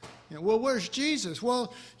 You know, well, where's Jesus?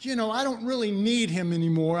 Well, you know, I don't really need him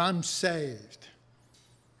anymore. I'm saved.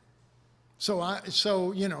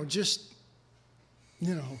 So you know, just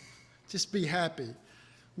be happy.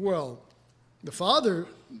 Well, the Father,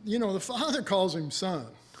 you know, the Father calls him son.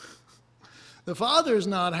 The Father's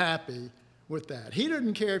not happy with that. He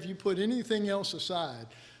doesn't care if you put anything else aside,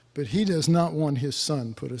 but he does not want his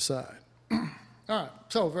son put aside. All right,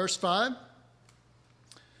 so verse 5.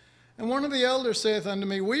 And one of the elders saith unto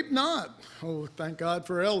me, weep not. Oh, thank God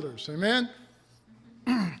for elders. Amen.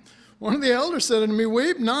 One of the elders said unto me,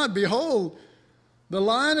 weep not. Behold, the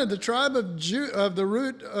Lion of the tribe of the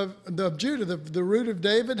root of Judah, the root of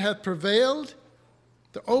David, hath prevailed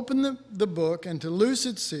to open the book and to loose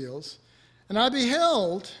its seals. And I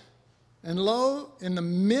beheld, and lo, in the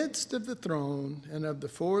midst of the throne and of the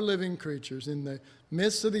four living creatures, in the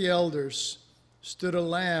midst of the elders, stood a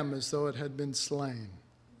lamb as though it had been slain,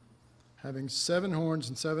 having 7 horns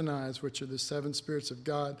and 7 eyes, which are the 7 spirits of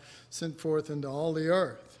God sent forth into all the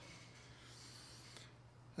earth.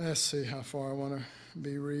 Let's see how far I want to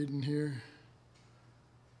be reading here.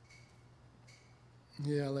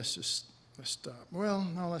 Yeah, let's stop. Well,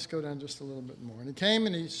 no, let's go down just a little bit more. And he came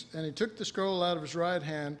and he took the scroll out of his right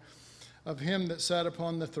hand of him that sat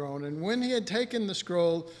upon the throne. And when he had taken the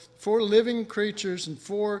scroll, 4 living creatures and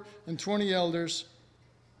 24 elders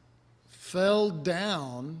bowed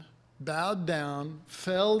down,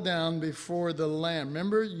 fell down before the Lamb.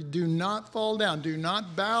 Remember, you do not fall down. Do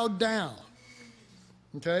not bow down.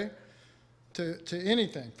 Okay? To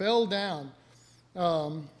anything. Fell down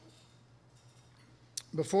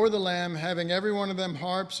before the Lamb, having every one of them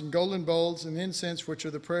harps and golden bowls and incense, which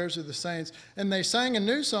are the prayers of the saints. And they sang a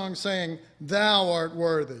new song, saying, Thou art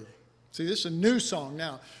worthy. See, this is a new song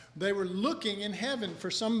now. They were looking in heaven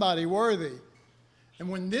for somebody worthy. And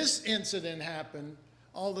when this incident happened,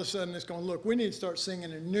 all of a sudden it's going, look, we need to start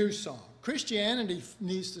singing a new song. Christianity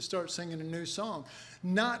needs to start singing a new song.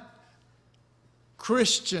 Not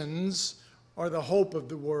Christians are the hope of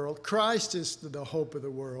the world. Christ is the hope of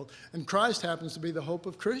the world. And Christ happens to be the hope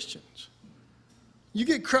of Christians. You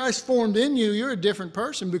get Christ formed in you, you're a different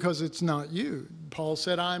person because it's not you. Paul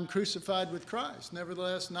said, I am crucified with Christ.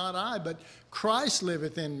 Nevertheless, not I, but Christ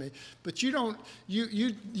liveth in me. But you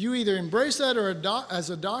either embrace that as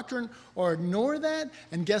a doctrine or ignore that.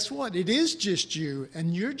 And guess what? It is just you.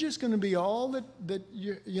 And you're just going to be all that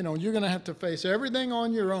you're going to have to face everything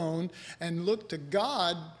on your own and look to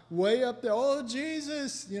God way up there. Oh,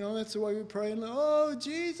 Jesus. You know, that's the way we pray. Oh,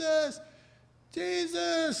 Jesus.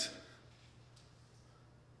 Jesus.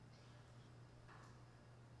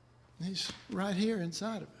 He's right here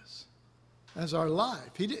inside of us as our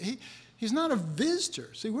life. He's not a visitor.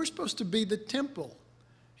 See, we're supposed to be the temple.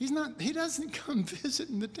 He doesn't come visit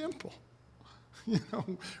in the temple. You know,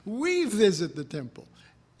 we visit the temple.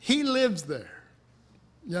 He lives there.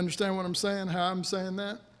 You understand what I'm saying, how I'm saying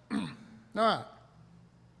that? All right.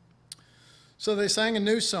 So they sang a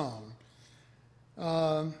new song,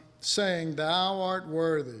 saying, Thou art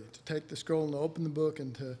worthy to take the scroll and to open the book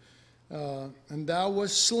and to And thou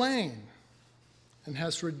wast slain and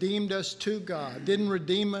hast redeemed us to God. Didn't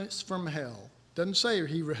redeem us from hell. Doesn't say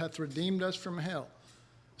he hath redeemed us from hell.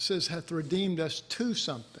 It says hath redeemed us to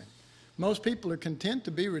something. Most people are content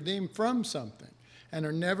to be redeemed from something and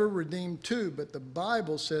are never redeemed to, but the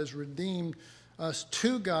Bible says redeemed us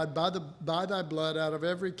to God by thy blood out of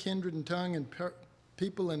every kindred and tongue and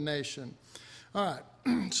people and nation. All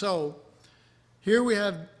right, so here we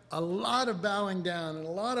have a lot of bowing down and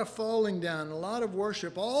a lot of falling down and a lot of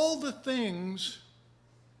worship, all the things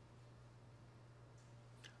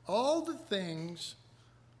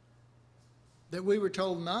that we were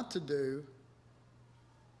told not to do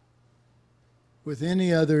with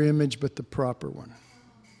any other image but the proper one.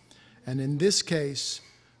 And in this case,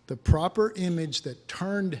 the proper image that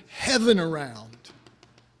turned heaven around,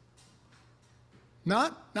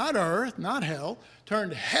 not earth, not hell,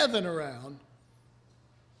 turned heaven around,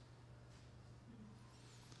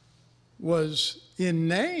 was in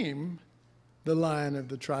name the Lion of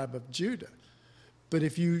the tribe of Judah. But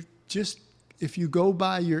if you go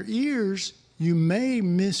by your ears, you may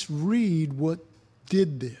misread what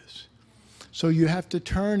did this. So you have to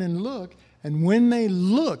turn and look. And when they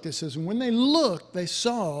looked, it says, when they looked, they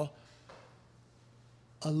saw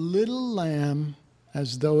a little lamb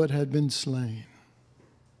as though it had been slain.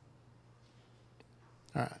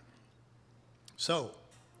 All right. So,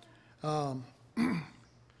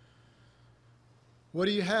 what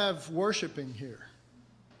do you have worshiping here?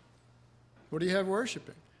 What do you have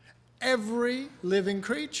worshiping? Every living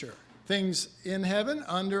creature. Things in heaven,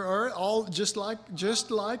 under earth, all just like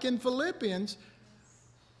in Philippians.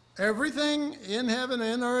 Everything in heaven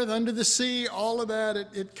and earth, under the sea, all of that,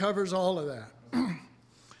 it covers all of that.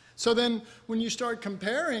 So then when you start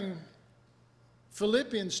comparing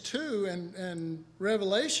Philippians 2 and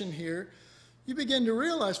Revelation here, you begin to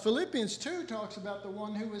realize Philippians 2 talks about the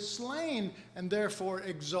one who was slain and therefore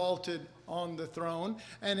exalted on the throne.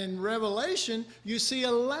 And in Revelation, you see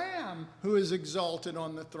a lamb who is exalted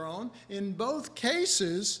on the throne. In both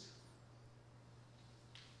cases,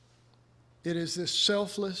 it is this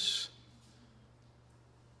selfless,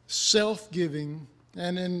 self-giving,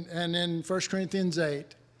 and in 1 Corinthians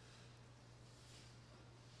 8,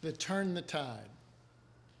 that turned the tide.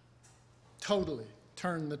 Totally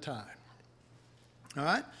turned the tide. All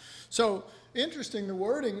right? So, interesting, the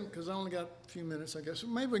wording, because I only got a few minutes, I guess.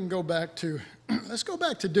 Maybe we can go back to, let's go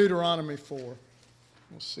back to Deuteronomy 4.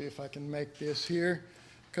 We'll see if I can make this here,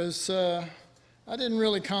 because I didn't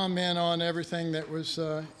really comment on everything that was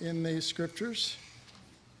in these scriptures.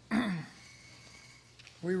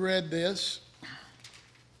 We read this.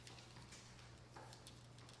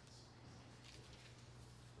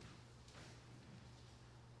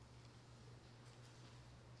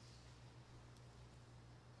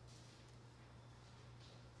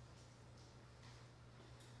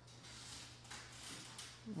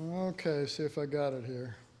 Okay, see if I got it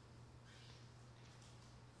here.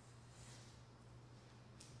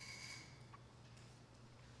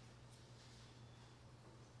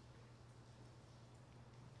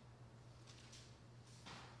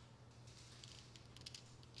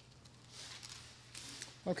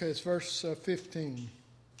 Okay, it's verse 15.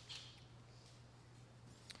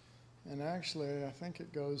 And actually, I think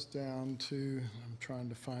it goes down to, I'm trying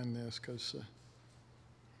to find this because...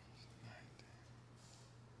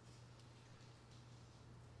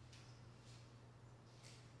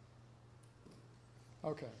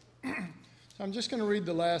 Okay, so I'm just going to read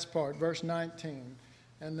the last part, verse 19,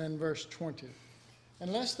 and then verse 20.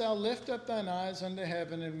 Unless thou lift up thine eyes unto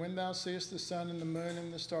heaven, and when thou seest the sun and the moon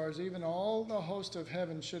and the stars, even all the host of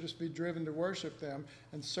heaven shouldest be driven to worship them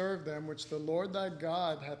and serve them, which the Lord thy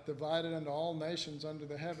God hath divided unto all nations under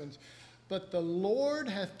the heavens. But the Lord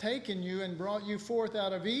hath taken you and brought you forth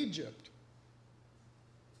out of Egypt,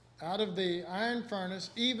 out of the iron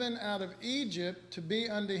furnace, even out of Egypt, to be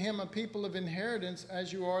unto him a people of inheritance,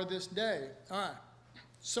 as you are this day. All right.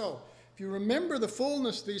 So, if you remember the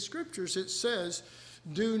fullness of these scriptures, it says,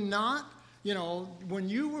 do not, when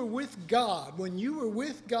you were with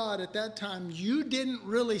God at that time, you didn't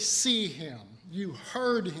really see him. You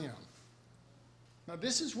heard him. Now,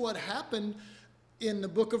 this is what happened in the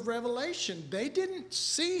book of Revelation. They didn't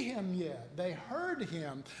see him yet. They heard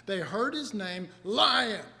him. They heard his name,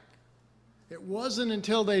 Lion. It wasn't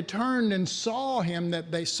until they turned and saw him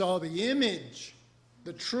that they saw the image,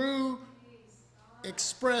 the true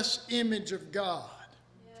express image of God.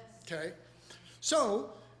 Okay? So,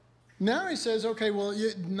 now he says, okay, well,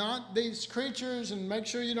 not these creatures, and make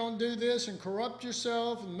sure you don't do this and corrupt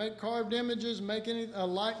yourself and make carved images, make a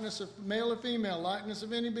likeness of male or female, likeness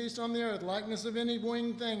of any beast on the earth, likeness of any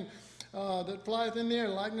winged thing. that flieth in the air,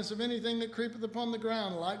 likeness of anything that creepeth upon the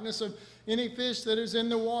ground, likeness of any fish that is in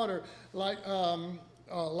the water,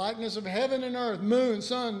 likeness of heaven and earth, moon,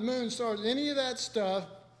 sun, moon, stars, any of that stuff.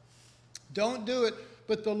 Don't do it.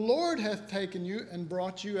 But the Lord hath taken you and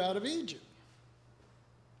brought you out of Egypt.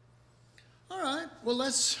 All right, well,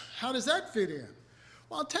 how does that fit in?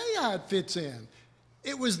 Well, I'll tell you how it fits in.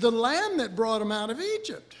 It was the lamb that brought them out of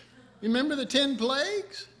Egypt. You remember the 10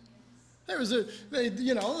 plagues? There was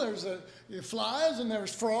flies, and there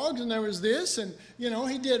was frogs, and there was this, and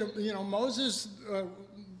Moses,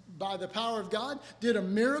 by the power of God, did a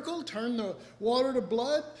miracle, turned the water to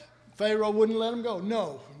blood. Pharaoh wouldn't let him go.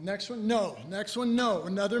 No. Next one, no. Next one, no.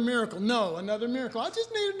 Another miracle, no. Another miracle. I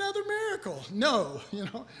just need another miracle. No,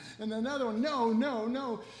 And another one, no, no,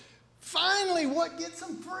 no. Finally, what gets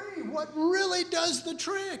them free? What really does the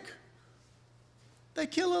trick? They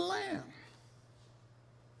kill a lamb.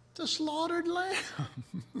 It's a slaughtered lamb.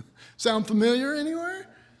 Sound familiar anywhere?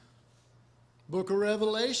 Book of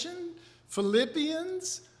Revelation,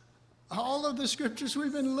 Philippians, all of the scriptures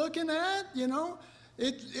we've been looking at,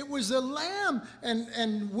 It was a lamb,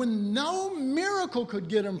 and when no miracle could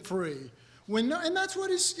get him free, and that's what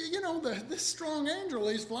he's, this strong angel,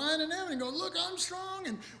 he's flying in heaven and going, look, I'm strong,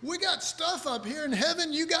 and we got stuff up here in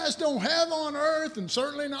heaven you guys don't have on earth, and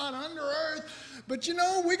certainly not under earth, but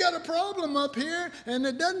we got a problem up here, and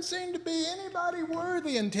it doesn't seem to be anybody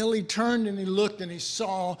worthy, until he turned and he looked and he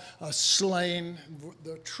saw a slain,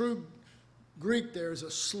 the true Greek there is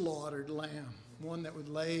a slaughtered lamb, one that would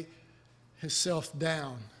lay himself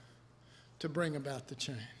down to bring about the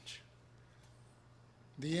change.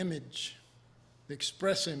 The image, the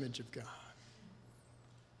express image of God.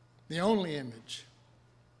 The only image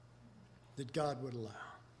that God would allow.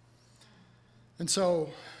 And so,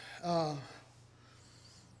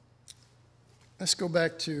 let's go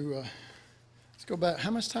back.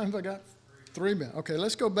 How much time have I got? 3 minutes. Okay,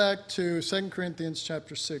 let's go back to 2 Corinthians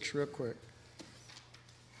chapter 6 real quick.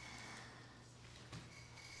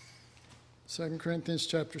 2 Corinthians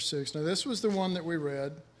chapter 6. Now, this was the one that we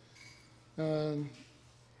read.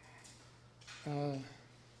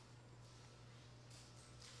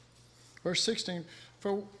 Verse 16.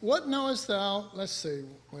 For what knowest thou? Let's see.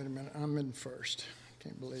 Wait a minute. I'm in first.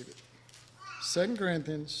 Can't believe it. 2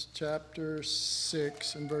 Corinthians chapter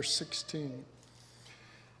 6 and verse 16.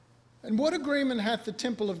 And what agreement hath the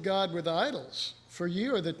temple of God with idols? For ye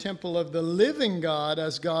are the temple of the living God,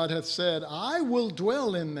 as God hath said, I will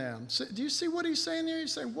dwell in them. So, do you see what he's saying there?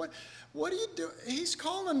 He's saying, what do you do? He's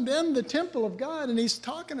calling them the temple of God, and he's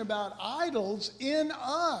talking about idols in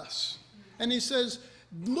us. And he says,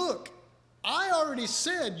 look, I already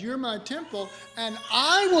said you're my temple, and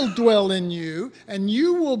I will dwell in you, and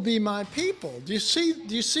you will be my people. Do you see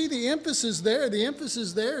the emphasis there? The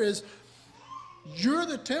emphasis there is you're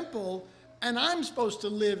the temple, and I'm supposed to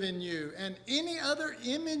live in you. And any other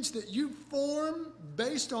image that you form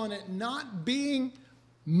based on it not being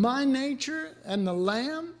my nature and the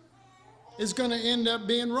Lamb is going to end up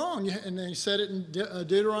being wrong. And he said it in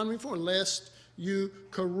Deuteronomy 4, lest you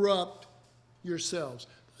corrupt yourselves.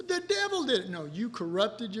 The devil did it. No, you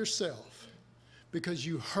corrupted yourself because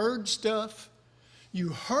you heard stuff. You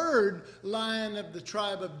heard Lion of the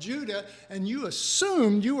tribe of Judah, and you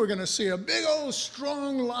assumed you were going to see a big old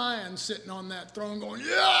strong lion sitting on that throne going,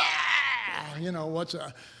 yeah! What's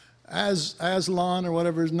Aslan or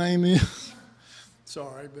whatever his name is.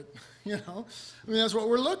 Sorry, but, that's what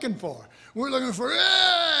we're looking for. We're looking for,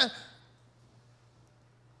 yeah!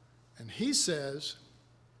 And he says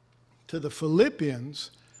to the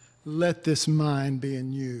Philippians, let this mind be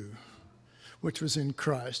in you, which was in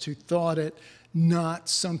Christ, who thought it not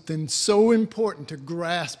something so important to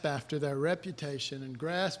grasp after their reputation and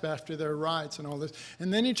grasp after their rights and all this.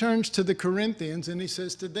 And then he turns to the Corinthians and he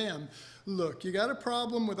says to them, look, you got a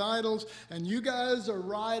problem with idols, and you guys are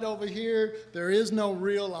right over here. There is no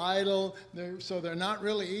real idol, so they're not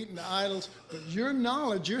really eating the idols. But your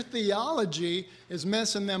knowledge, your theology is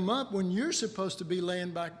messing them up when you're supposed to be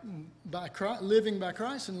living by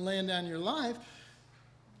Christ and laying down your life.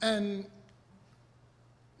 And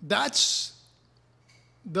that's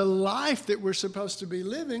the life that we're supposed to be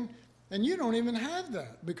living, and you don't even have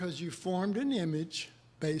that because you formed an image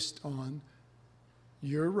based on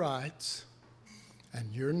your rights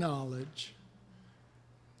and your knowledge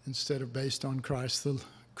instead of based on Christ the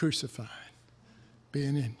crucified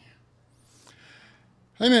being in you.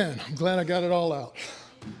 Amen. I'm glad I got it all out.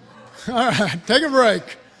 All right, take a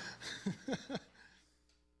break.